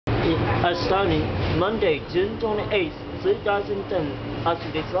Starting Monday, June 28, 2010, as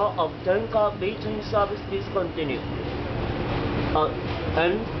a result of 10-car between service discontinued.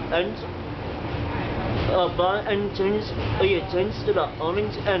 Bar and changed to the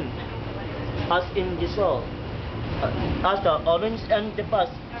orange end, as in result. As the orange end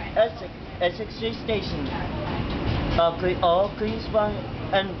departs Essex station, all Queensbound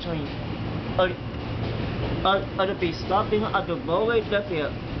entering will be stopping at the Broadway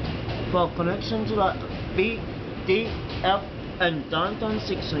Lafayette for connection to the B, D, F, and downtown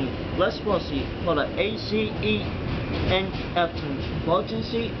 6th West 4th Street for the ACE and F train,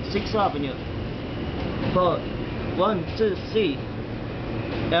 14C, 6th Avenue for 1, 2, 3,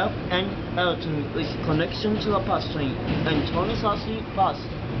 F and L train with connection to the pass train, and 20th Street bus.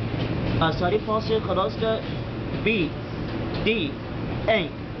 34th Street across the B, D, N,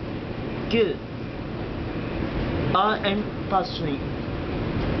 Q, R and pass train.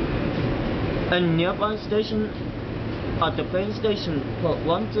 And nearby station at the train station for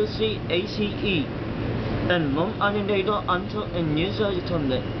 123 ACE and Long Island later until in New Jersey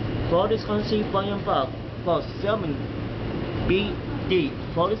Tunnel for Wisconsin Bryan Park for 7 BD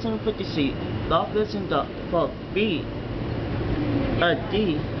 4753 Barclays Center for B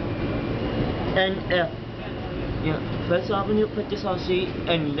D and F, First Avenue 50C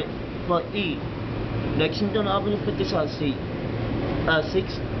and for E Lexington Avenue 50C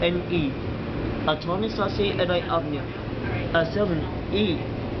 6 and E 20th LA Avenue, 7 E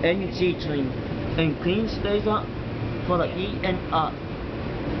and G train, and Queens later for the E and R,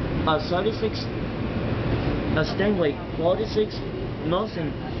 36 Stanway 46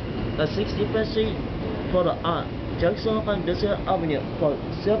 Northern, 61st Street for the R, Jackson and Desert Avenue for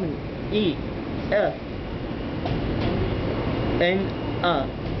 7 E F and R,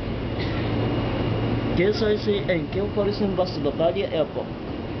 KSIC and Kill Policeman bus to LaGuardia Airport.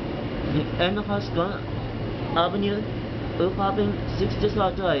 And Haskan Avenue, Uphaven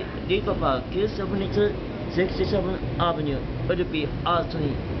 60th Drive, Deeper Park, Q72, 67th Avenue, will be R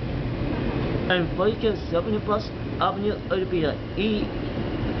train. And for 71st Avenue, will be the E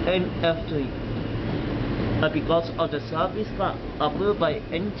and F train. Because of the service plan approved by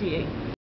NTA.